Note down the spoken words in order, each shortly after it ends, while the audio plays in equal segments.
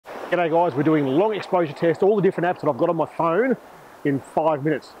G'day guys, we're doing long exposure test, all the different apps that I've got on my phone in 5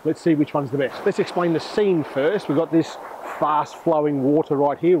 minutes. Let's see which one's the best. Let's explain the scene first. We've got this fast flowing water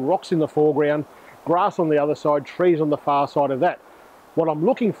right here, rocks in the foreground, grass on the other side, trees on the far side of that. What I'm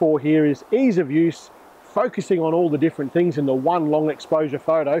looking for here is ease of use, focusing on all the different things in the one long exposure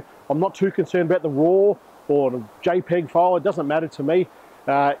photo. I'm not too concerned about the RAW or the JPEG file, it doesn't matter to me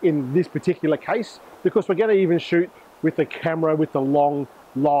in this particular case, because we're going to even shoot with the camera with the long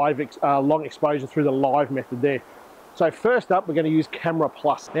exposure through the live method there. So first up, we're going to use Camera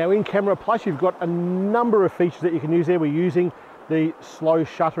Plus. Now in Camera Plus, you've got a number of features that you can use there. We're using the slow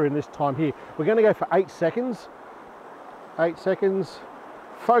shutter in this time here. We're going to go for 8 seconds. 8 seconds.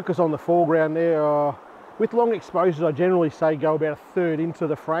 Focus on the foreground there. With long exposures, I generally say go about a third into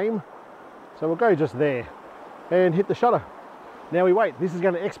the frame. So we'll go just there and hit the shutter. Now we wait. This is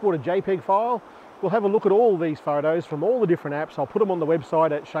going to export a JPEG file. We'll have a look at all these photos from all the different apps. I'll put them on the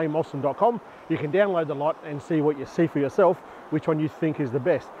website at shanemoston.com. You can download the lot and see what you see for yourself, which one you think is the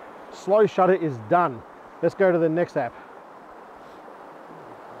best. Slow shutter is done. Let's go to the next app.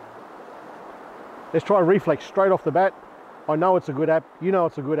 Let's try Reeflex straight off the bat. I know it's a good app. You know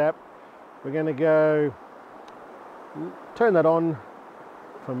it's a good app. We're going to go, turn that on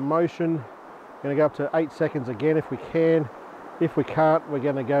for motion. Going to go up to 8 seconds again if we can. If we can't, we're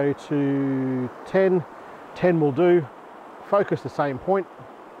going to go to 10. 10 will do. Focus the same point.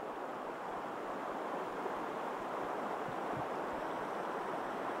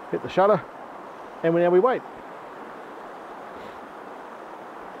 Hit the shutter. And now we wait.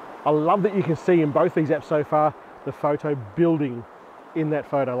 I love that you can see in both these apps so far the photo building in that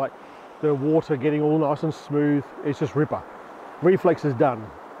photo. Like the water getting all nice and smooth. It's just ripper. Reflex is done.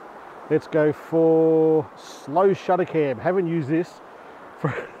 Let's go for slow shutter cam. Haven't used this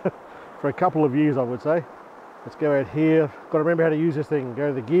for a couple of years, I would say. Let's go out here. Got to remember how to use this thing. Go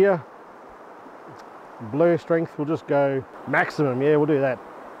to the gear. Blur strength, we'll just go maximum. Yeah, we'll do that.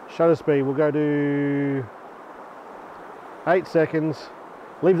 Shutter speed, we'll go to 8 seconds.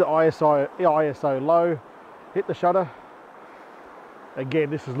 Leave the ISO low. Hit the shutter. Again,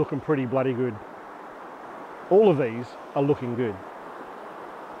 this is looking pretty bloody good. All of these are looking good.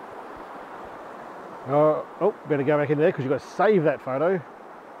 Oh, better go back in there because you've got to save that photo.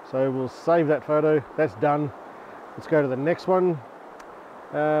 So we'll save that photo. That's done. Let's go to the next one.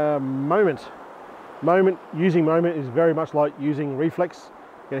 Moment. Using moment is very much like using Reflex.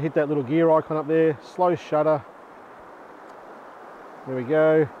 Gonna hit that little gear icon up there. Slow shutter. There we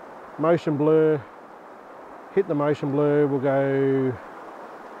go. Motion blur. Hit the motion blur. We'll go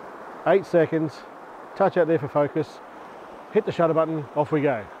 8 seconds. Touch out there for focus. Hit the shutter button. Off we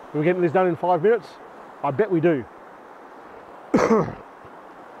go. We're getting this done in 5 minutes. I bet we do.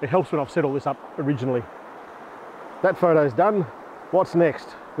 It helps when I've set all this up originally. That photo's done. What's next?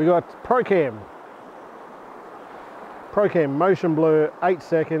 We got Procam. Procam motion blur, 8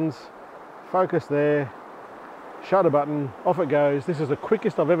 seconds. Focus there. Shutter button, off it goes. This is the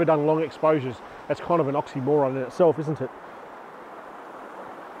quickest I've ever done long exposures. That's kind of an oxymoron in itself, isn't it?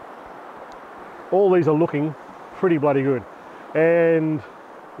 All these are looking pretty bloody good. And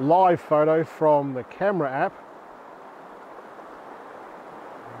live photo from the camera app.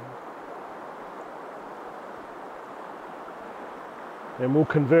 And we'll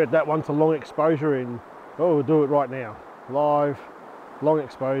convert that one to long exposure in, oh, we'll do it right now. Live, long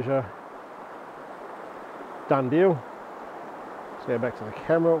exposure. Done deal. Let's go back to the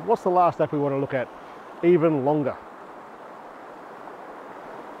camera. What's the last app we want to look at? Even longer.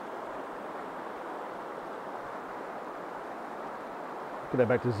 Get that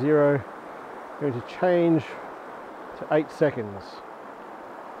back to 0. Going to change to 8 seconds.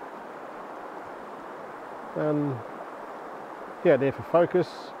 Yeah, there for focus.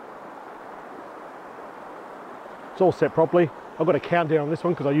 It's all set properly. I've got a countdown on this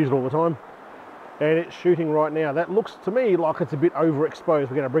one because I use it all the time. And it's shooting right now. That looks to me like it's a bit overexposed.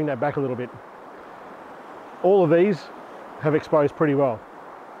 We're going to bring that back a little bit. All of these have exposed pretty well.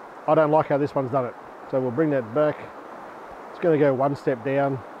 I don't like how this one's done it. So we'll bring that back. It's going to go one step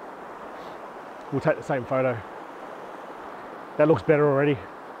down. We'll take the same photo. That looks better already.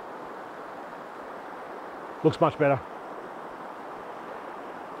 Looks much better.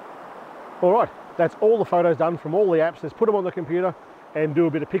 All right, that's all the photos done from all the apps. Let's put them on the computer and do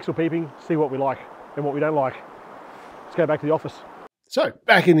a bit of pixel peeping, see what we like and what we don't like. Let's go back to the office. So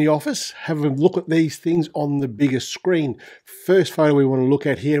back in the office, have a look at these things on the biggest screen. First photo we want to look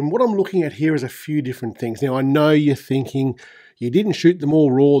at here, and what I'm looking at here is a few different things. Now I know you're thinking, you didn't shoot them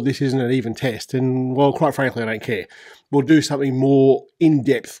all raw, this isn't an even test, and well, quite frankly, I don't care. we'll do something more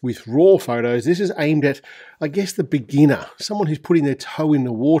in-depth with raw photos. This is aimed at, I guess, the beginner, someone who's putting their toe in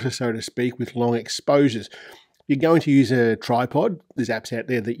the water, so to speak, with long exposures. You're going to use a tripod. There's apps out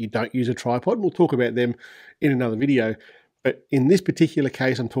there that you don't use a tripod. We'll talk about them in another video. But in this particular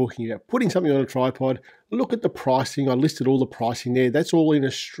case, I'm talking about putting something on a tripod. Look at the pricing. I listed all the pricing there. That's all in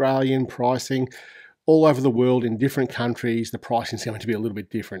Australian pricing. All over the world, in different countries, the pricing is going to be a little bit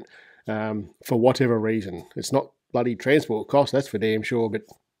different for whatever reason. It's not bloody transport cost, that's for damn sure, but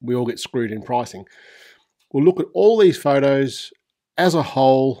we all get screwed in pricing. We'll look at all these photos as a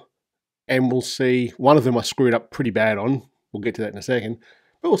whole, and we'll see. One of them I screwed up pretty bad on. We'll get to that in a second.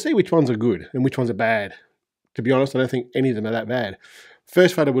 But we'll see which ones are good and which ones are bad. To be honest, I don't think any of them are that bad.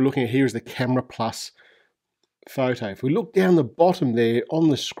 First photo we're looking at here is the Camera Plus photo. If we look down the bottom there on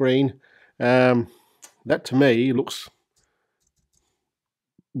the screen, that to me looks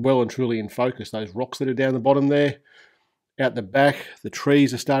well and truly in focus. Those rocks that are down the bottom there, out the back, the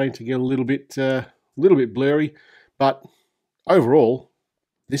trees are starting to get a little bit blurry, but overall,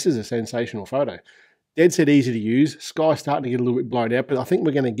 this is a sensational photo. Dead set easy to use. Sky's starting to get a little bit blown out, but I think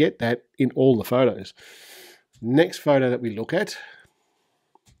we're going to get that in all the photos. Next photo that we look at,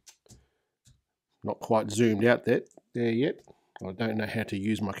 not quite zoomed out there yet. I don't know how to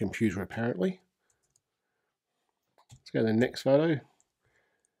use my computer apparently. Let's go to the next photo.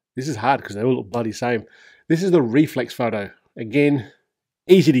 This is hard because they all look bloody same. This is the Reeflex photo. Again,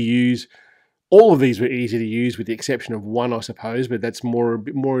 easy to use. All of these were easy to use with the exception of one, I suppose, but that's a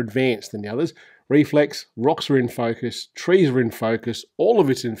bit more advanced than the others. Reeflex, rocks are in focus, trees are in focus, all of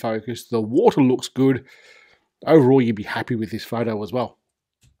it's in focus. The water looks good. Overall, you'd be happy with this photo as well.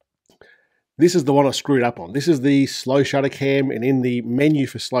 This is the one I screwed up on. This is the slow shutter cam, and in the menu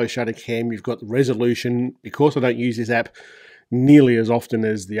for slow shutter cam, you've got the resolution. Because I don't use this app nearly as often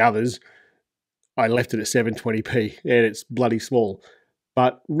as the others, I left it at 720p, and it's bloody small.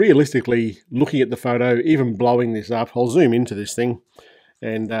 But realistically, looking at the photo, even blowing this up, I'll zoom into this thing,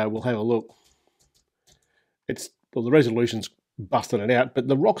 and we'll have a look. Well, the resolution's busting it out, but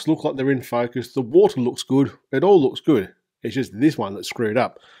the rocks look like they're in focus. The water looks good. It all looks good. It's just this one that's screwed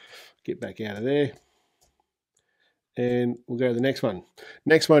up. Get back out of there. And we'll go to the next one.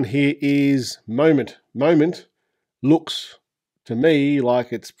 Next one here is Moment. Moment looks to me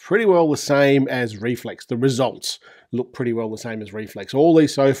like it's pretty well the same as Reeflex. The results look pretty well the same as Reeflex. All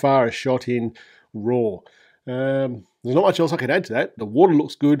these so far are shot in RAW. There's not much else I could add to that. The water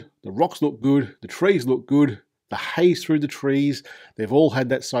looks good. The rocks look good. The trees look good. The haze through the trees, they've all had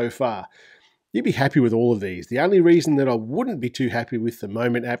that so far. You'd be happy with all of these. The only reason that I wouldn't be too happy with the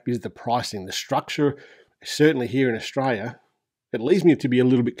Moment app is the pricing. The structure, certainly here in Australia, it leaves me to be a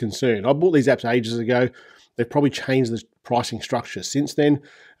little bit concerned. I bought these apps ages ago. They've probably changed the pricing structure since then.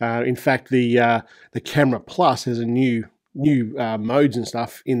 In fact, the Camera Plus has a new modes and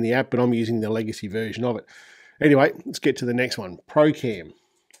stuff in the app, but I'm using the legacy version of it. Anyway, let's get to the next one, Procam.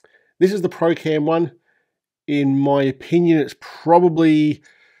 This is the Procam one. In my opinion, it's probably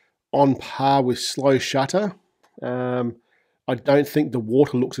on par with slow shutter. I don't think the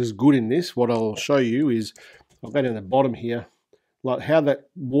water looks as good in this. What I'll show you is, I'll go down the bottom here, like how that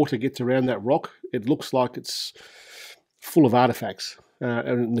water gets around that rock. It looks like it's full of artifacts.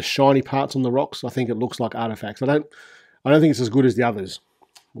 And the shiny parts on the rocks, I think it looks like artifacts. I don't think it's as good as the others.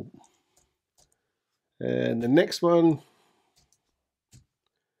 And the next one,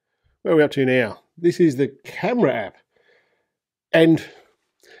 where are we up to now? This is the camera app. And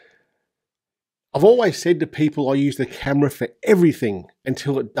I've always said to people I use the camera for everything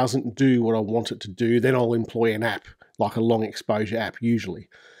until it doesn't do what I want it to do. Then I'll employ an app, like a long exposure app usually.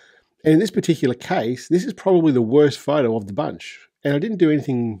 And in this particular case, this is probably the worst photo of the bunch. And I didn't do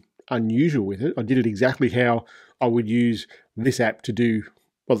anything unusual with it. I did it exactly how I would use this app to do,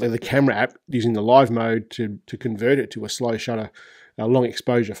 well, the camera app, using the live mode to convert it to a slow shutter, a long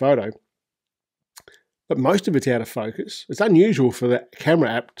exposure photo. But most of it's out of focus. It's unusual for the camera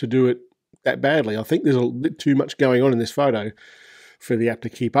app to do it that badly. I think there's a bit too much going on in this photo for the app to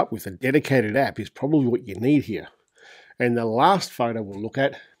keep up with. A dedicated app is probably what you need here. And the last photo we'll look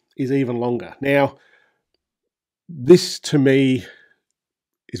at is even longer. Now, this to me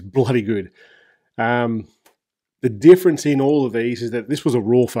is bloody good. The difference in all of these is that this was a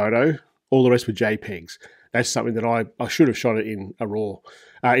RAW photo, all the rest were JPEGs. That's something that I should have shot it in a RAW,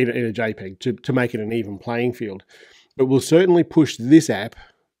 in a JPEG to make it an even playing field. But we'll certainly push this app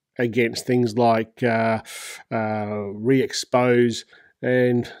against things like Re-Expose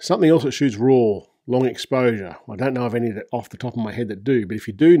and something else that shoots RAW, long exposure. I don't know of any that off the top of my head that do, but if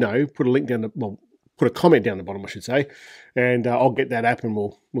you do know, put a link down, well, put a comment down the bottom, I should say, and I'll get that app and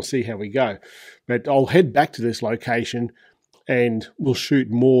we'll see how we go. But I'll head back to this location and we'll shoot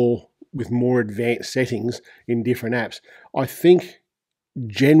more with more advanced settings in different apps. I think,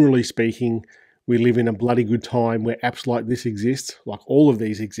 generally speaking, we live in a bloody good time where apps like this exist, like all of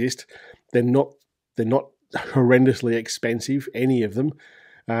these exist. They're not horrendously expensive, any of them.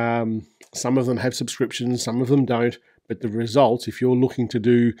 Some of them have subscriptions, some of them don't. But the results, if you're looking to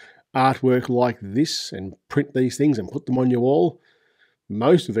do artwork like this and print these things and put them on your wall,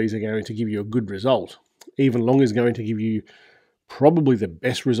 most of these are going to give you a good result. Even Long is going to give you probably the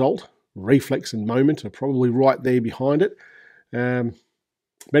best result. Reeflex and Moment are probably right there behind it.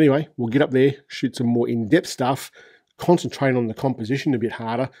 But anyway, we'll get up there, shoot some more in-depth stuff, concentrate on the composition a bit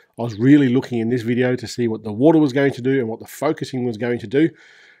harder. I was really looking in this video to see what the water was going to do and what the focusing was going to do.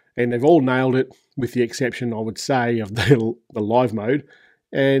 And they've all nailed it, with the exception, I would say, of the live mode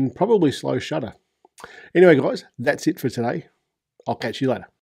and probably slow shutter. Anyway, guys, that's it for today. I'll catch you later.